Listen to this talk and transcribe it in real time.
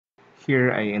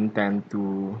here I intend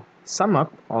to sum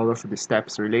up all of the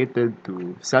steps related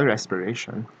to cell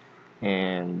respiration,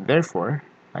 and therefore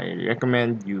I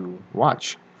recommend you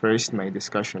watch first my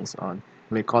discussions on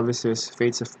glycolysis,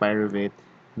 fates of pyruvate,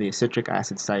 the citric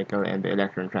acid cycle, and the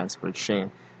electron transport chain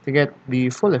to get the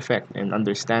full effect and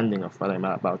understanding of what I'm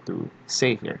about to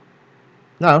say here.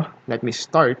 Now, let me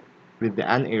start with the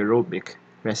anaerobic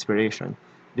respiration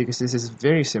because this is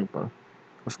very simple.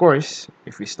 Of course,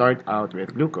 if we start out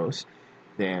with glucose,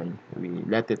 then we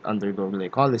let it undergo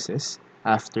glycolysis.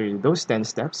 After those 10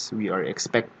 steps, we are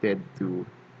expected to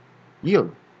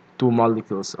yield 2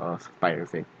 molecules of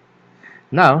pyruvate.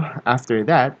 Now, after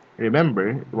that,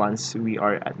 remember, once we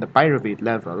are at the pyruvate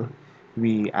level,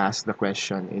 we ask the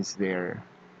question, is there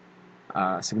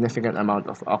a significant amount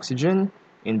of oxygen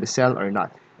in the cell or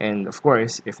not? And of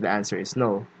course, if the answer is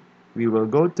no, we will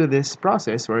go to this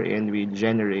process wherein we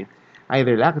generate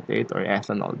either lactate or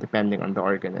ethanol, depending on the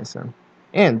organism.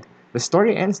 And the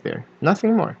story ends there,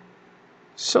 nothing more.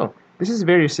 So, this is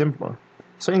very simple.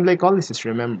 So in glycolysis,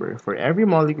 remember, for every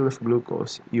molecule of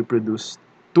glucose, you produce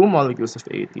 2 molecules of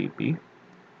ATP,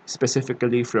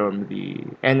 specifically from the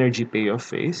energy payoff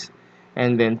phase,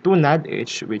 and then 2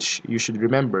 NADH, which you should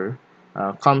remember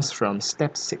comes from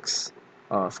step 6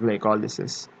 of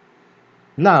glycolysis.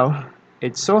 Now,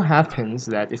 it so happens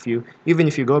that even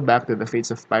if you go back to the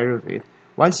phase of pyruvate,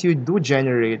 once you do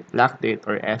generate lactate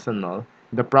or ethanol,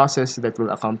 the process that will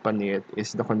accompany it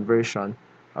is the conversion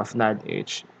of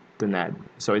NADH to NAD.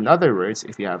 So in other words,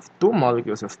 if you have 2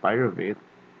 molecules of pyruvate,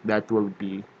 that will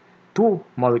be 2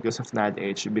 molecules of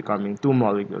NADH becoming 2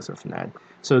 molecules of NAD.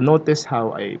 So notice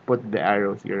how I put the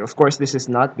arrow here. Of course, this is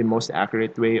not the most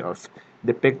accurate way of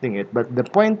depicting it, but the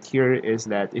point here is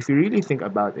that if you really think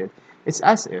about it, it's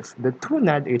as if the 2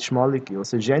 NADH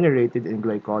molecules generated in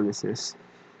glycolysis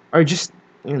are just,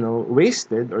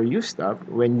 wasted or used up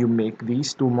when you make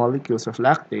these 2 molecules of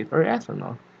lactate or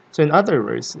ethanol. So in other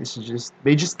words,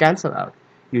 they just cancel out.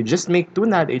 You just make 2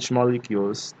 NADH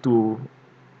molecules to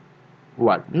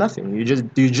what? Nothing. You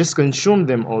just consume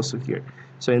them also here.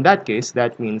 So in that case,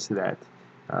 that means that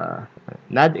uh,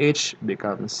 NADH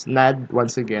becomes NAD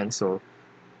once again. So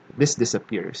this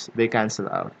disappears. They cancel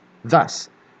out. Thus,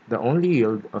 the only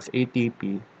yield of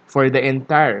ATP for the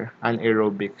entire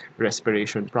anaerobic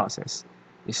respiration process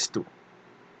is 2.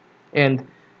 And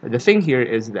the thing here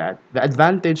is that the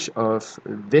advantage of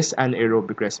this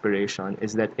anaerobic respiration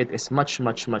is that it is much,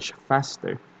 much, much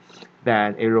faster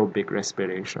than aerobic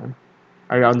respiration,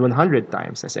 around 100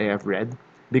 times, as I have read.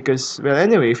 Because, well,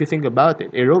 anyway, if you think about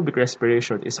it, aerobic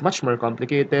respiration is much more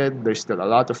complicated. There's still a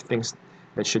lot of things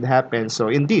that should happen. So,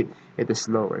 indeed, it is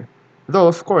slower. Though,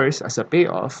 of course, as a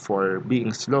payoff for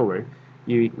being slower,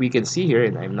 we can see here,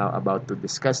 and I'm now about to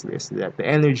discuss this, that the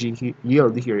energy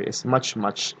yield here is much,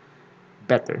 much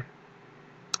better.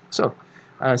 So,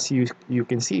 as you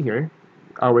can see here,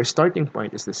 our starting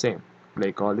point is the same,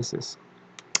 glycolysis.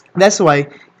 That's why,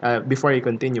 before I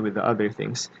continue with the other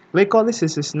things,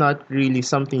 glycolysis is not really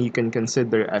something you can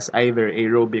consider as either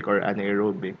aerobic or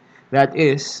anaerobic. That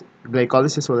is,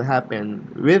 glycolysis will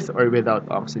happen with or without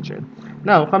oxygen.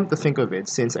 Now, come to think of it,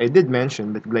 since I did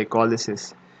mention that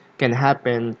glycolysis can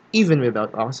happen even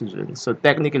without oxygen. So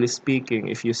technically speaking,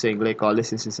 if you say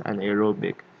glycolysis is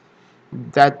anaerobic,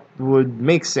 that would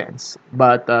make sense.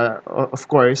 But of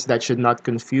course, that should not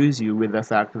confuse you with the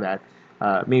fact that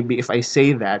maybe if I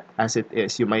say that as it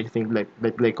is, you might think like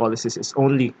that glycolysis is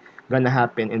only gonna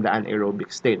happen in the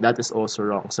anaerobic state. That is also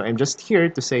wrong. So I'm just here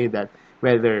to say that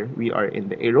whether we are in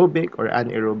the aerobic or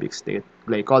anaerobic state,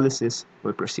 glycolysis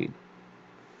will proceed.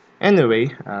 Anyway,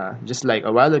 just like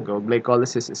a while ago,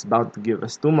 glycolysis is bound to give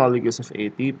us 2 molecules of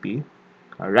ATP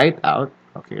right out,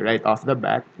 okay, right off the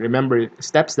bat. Remember,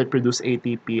 steps that produce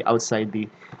ATP outside the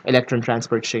electron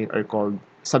transport chain are called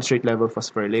substrate level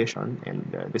phosphorylation, and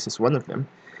this is one of them.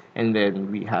 And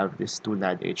then we have this 2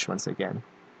 NADH once again.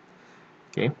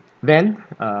 Okay. Then,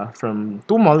 from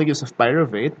 2 molecules of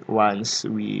pyruvate, once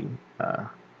we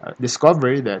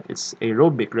discover that it's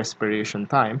aerobic respiration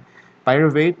time,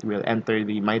 pyruvate will enter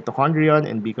the mitochondrion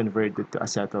and be converted to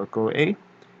acetyl-CoA,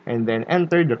 and then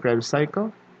enter the Krebs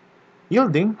cycle,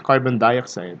 yielding carbon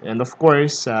dioxide. And of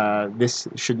course, this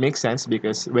should make sense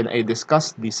because when I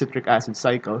discussed the citric acid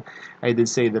cycle, I did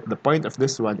say that the point of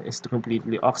this one is to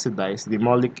completely oxidize the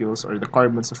molecules or the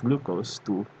carbons of glucose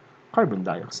to carbon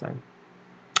dioxide.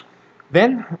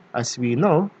 Then, as we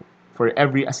know, for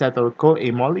every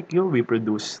acetyl-CoA molecule, we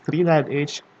produce 3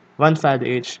 NADH, 1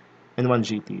 FADH, and 1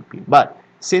 GTP. But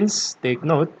since, take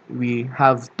note, we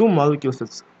have 2 molecules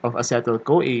of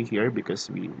acetyl-CoA here because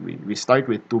we start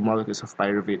with 2 molecules of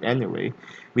pyruvate anyway,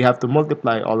 we have to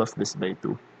multiply all of this by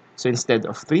 2. So instead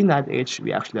of 3 NADH,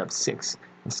 we actually have 6.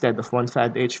 Instead of 1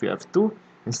 FADH, we have 2.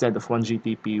 Instead of 1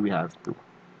 GTP, we have 2.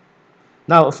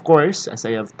 Now, of course, as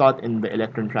I have taught in the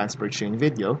electron transport chain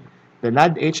video, the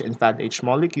NADH and FADH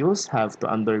molecules have to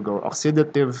undergo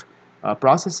oxidative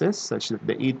processes such that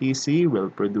the ETC will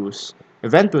produce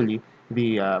eventually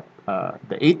the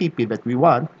ATP that we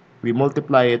want. We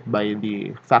multiply it by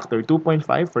the factor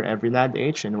 2.5 for every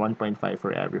NADH and 1.5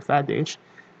 for every FADH,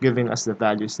 giving us the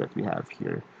values that we have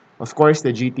here. Of course,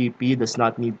 the GTP does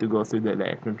not need to go through the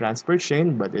electron transport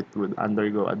chain, but it would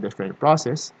undergo a different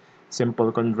process.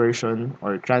 Simple conversion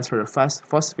or transfer of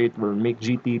phosphate will make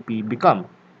GTP become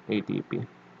ATP.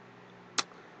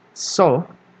 So,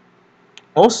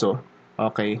 also,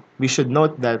 okay, we should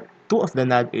note that 2 of the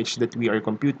NADH that we are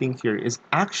computing here is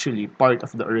actually part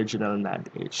of the original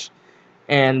NADH.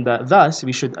 And thus,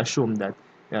 we should assume that,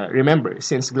 remember,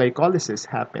 since glycolysis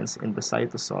happens in the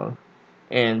cytosol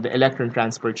and the electron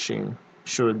transport chain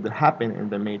should happen in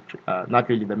the matrix, not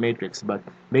really the matrix, but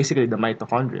basically the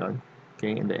mitochondrion,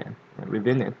 okay,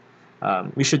 within it,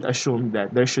 we should assume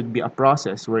that there should be a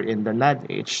process wherein the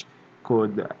NADH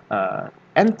could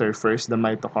enter first the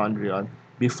mitochondrion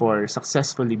before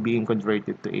successfully being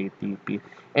converted to ATP.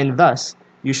 And thus,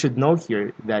 you should know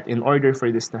here that in order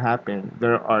for this to happen,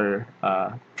 there are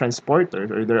transporters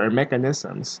or there are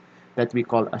mechanisms that we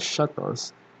call as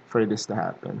shuttles for this to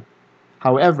happen.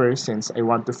 However, since I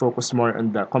want to focus more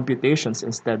on the computations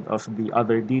instead of the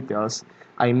other details,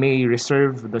 I may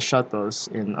reserve the shuttles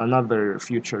in another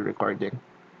future recording.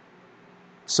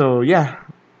 So yeah,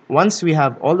 once we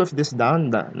have all of this down,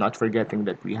 not forgetting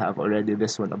that we have already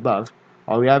this one above,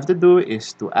 all we have to do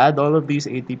is to add all of these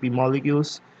ATP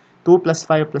molecules. 2 plus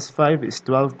 5 is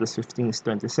 12, plus 15 is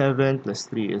 27, plus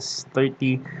 3 is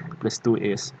 30, plus 2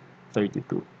 is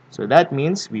 32. So that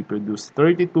means we produce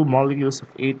 32 molecules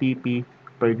of ATP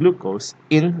per glucose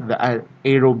in the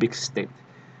aerobic state.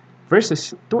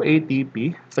 Versus 2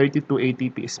 ATP, 32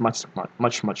 ATP is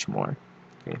much more.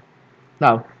 Okay.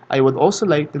 Now, I would also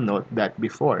like to note that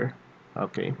before,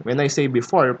 okay, when I say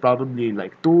before, probably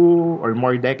like 2 or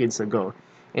more decades ago,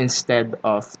 instead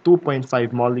of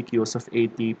 2.5 molecules of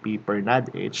ATP per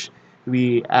NADH,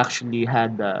 we actually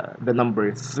had the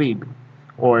number 3.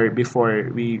 Or before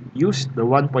we used the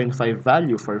 1.5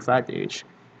 value for FADH,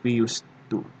 we used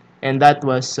 2. And that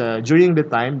was during the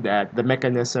time that the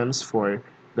mechanisms for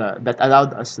that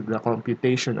allowed us the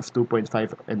computation of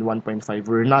 2.5 and 1.5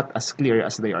 were not as clear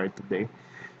as they are today.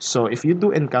 So if you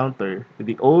do encounter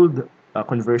the old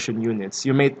conversion units,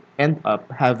 you may end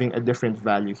up having a different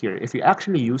value here. If you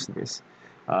actually use this,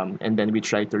 and then we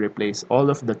try to replace all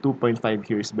of the 2.5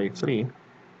 here by 3,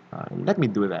 let me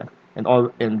do that. And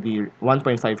the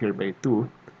 1.5 here by 2,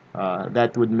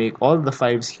 that would make all the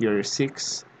 5s here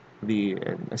 6.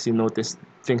 As you notice,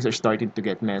 things are starting to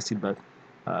get messy, but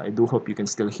I do hope you can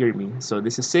still hear me. So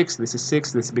this is 6, this is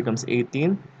 6, this becomes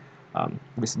 18,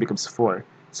 this becomes 4.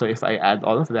 So if I add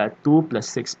all of that, 2 plus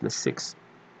 6 plus 6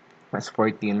 plus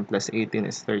 14 plus 18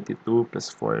 is 32 plus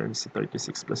 4 is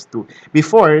 36 plus 2.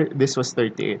 Before, this was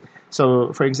 38.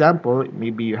 So for example,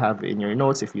 maybe you have in your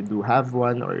notes, if you do have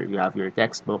one, or you have your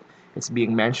textbook, it's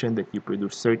being mentioned that you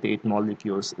produce 38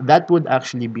 molecules. That would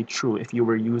actually be true if you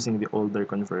were using the older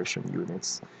conversion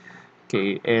units.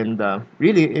 Okay, and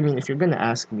really, I mean, if you're gonna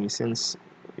ask me, since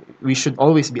we should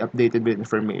always be updated with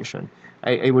information,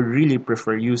 I would really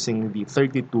prefer using the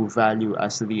 32 value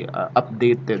as the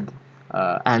updated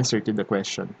answer to the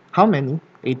question. How many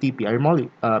ATP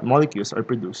molecules are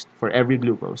produced for every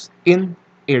glucose in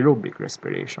aerobic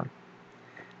respiration?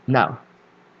 Now,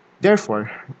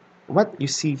 therefore, what you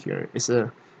see here is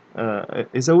a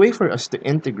way for us to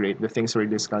integrate the things we're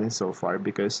discussing so far,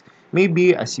 because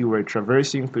maybe as you were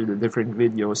traversing through the different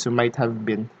videos, you might have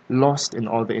been lost in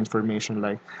all the information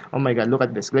like, oh my god, look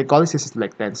at this. Glycolysis is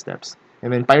like 10 steps.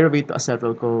 And then pyruvate to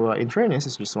acetyl-CoA in furnace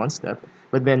is just 1 step.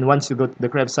 But then once you go to the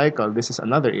Krebs cycle, this is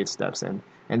another 8 steps. And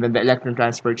then the electron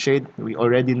transport chain, we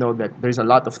already know that there's a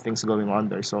lot of things going on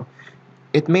there. So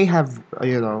it may have,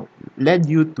 led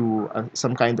you to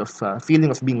some kind of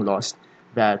feeling of being lost,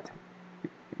 that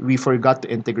we forgot to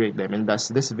integrate them, and thus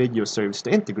this video serves to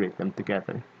integrate them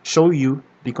together, show you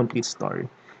the complete story.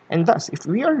 And thus, if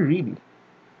we are really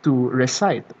to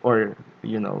recite or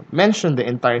mention the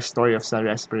entire story of cell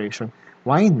respiration,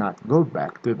 why not go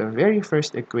back to the very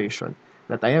first equation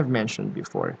that I have mentioned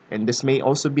before? And this may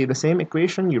also be the same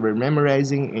equation you were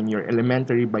memorizing in your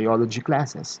elementary biology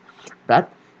classes,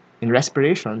 that in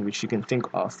respiration, which you can think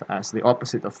of as the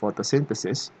opposite of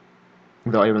photosynthesis,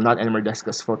 though I will not anymore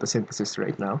discuss photosynthesis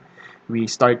right now, we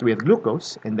start with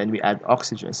glucose and then we add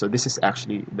oxygen. So this is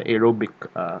actually the aerobic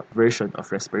version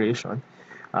of respiration.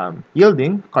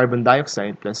 yielding carbon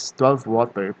dioxide plus 12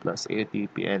 water plus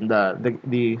ATP. And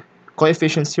the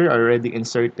coefficients here are already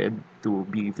inserted to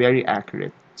be very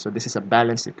accurate. So this is a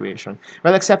balanced equation.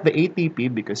 Well, except the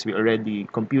ATP because we already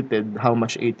computed how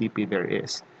much ATP there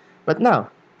is. But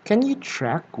now, can you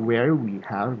track where we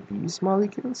have these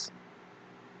molecules?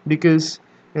 Because,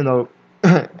 you know,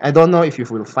 I don't know if you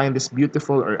will find this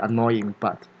beautiful or annoying,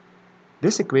 but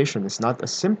this equation is not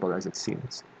as simple as it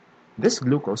seems. This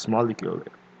glucose molecule,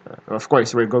 of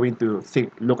course, we're going to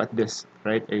look at this,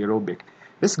 right? Aerobic.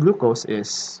 This glucose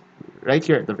is right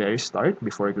here at the very start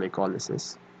before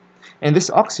glycolysis. And this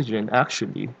oxygen,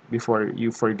 actually, before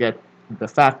you forget the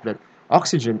fact that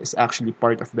oxygen is actually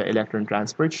part of the electron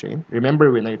transport chain.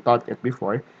 Remember when I taught it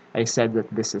before, I said that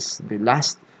this is the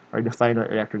last or the final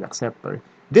electron acceptor.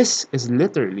 This is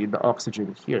literally the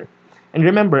oxygen here. And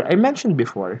remember, I mentioned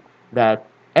before that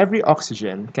every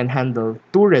oxygen can handle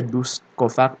two reduced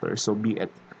cofactors, so be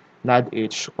it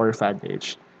NADH or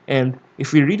FADH. And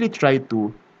if we really try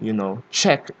to,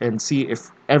 check and see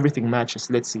if everything matches,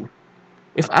 let's see.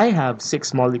 If I have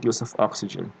 6 molecules of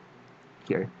oxygen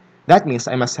here, that means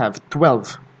I must have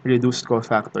 12 reduced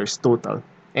cofactors total.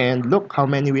 And look how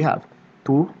many we have.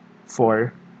 2,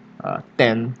 4,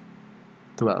 10,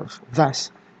 12.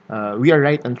 Thus, we are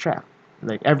right on track.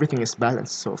 Like everything is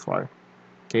balanced so far.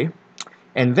 Okay?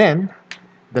 And then,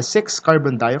 the 6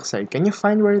 carbon dioxide, can you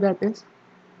find where that is?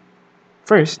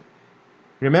 First,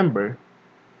 remember,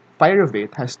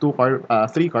 pyruvate has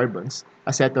 3 carbons,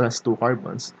 acetyl has 2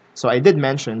 carbons. So I did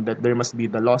mention that there must be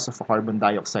the loss of a carbon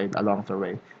dioxide along the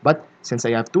way. But since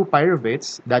I have 2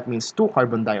 pyruvates, that means 2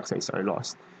 carbon dioxides are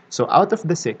lost. So out of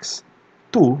the 6,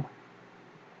 2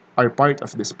 are part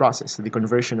of this process, the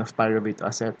conversion of pyruvate to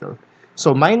acetyl.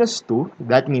 So minus 2,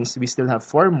 that means we still have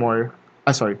 4 more.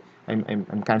 Sorry,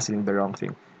 I'm canceling the wrong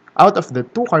thing. Out of the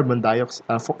 6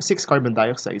 carbon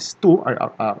dioxides, 2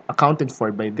 are accounted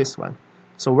for by this one.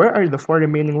 So where are the 4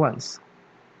 remaining ones?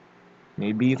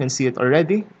 Maybe you can see it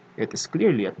already. It is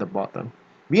clearly at the bottom.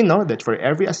 We know that for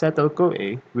every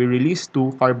acetyl-CoA, we release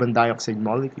 2 carbon dioxide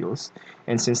molecules.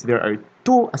 And since there are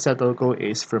 2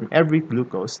 acetyl-CoAs from every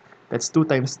glucose, that's 2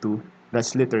 times 2,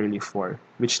 that's literally 4,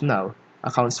 which now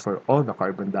accounts for all the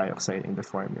carbon dioxide in the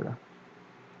formula.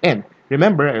 And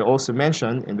remember, I also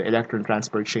mentioned in the electron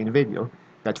transport chain video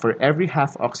that for every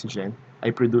half oxygen, I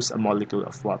produce a molecule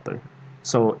of water.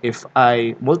 So if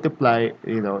I multiply,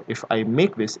 if I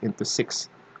make this into 6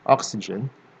 oxygen,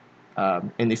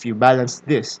 and if you balance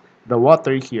this, the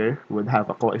water here would have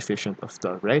a coefficient of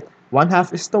 12, right?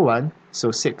 1/2 is to 1,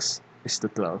 so 6 is to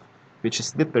 12, which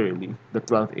is literally the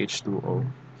 12H2O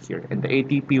here. And the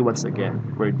ATP, once again,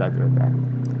 we're done with that.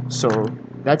 So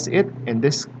that's it, and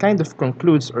this kind of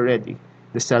concludes already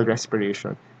the cell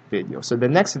respiration video. So the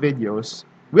next videos,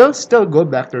 we'll still go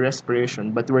back to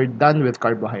respiration, but we're done with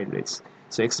carbohydrates.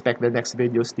 So expect the next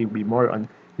videos to be more on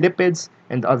lipids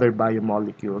and other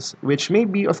biomolecules, which may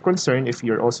be of concern if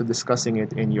you're also discussing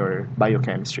it in your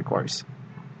biochemistry course.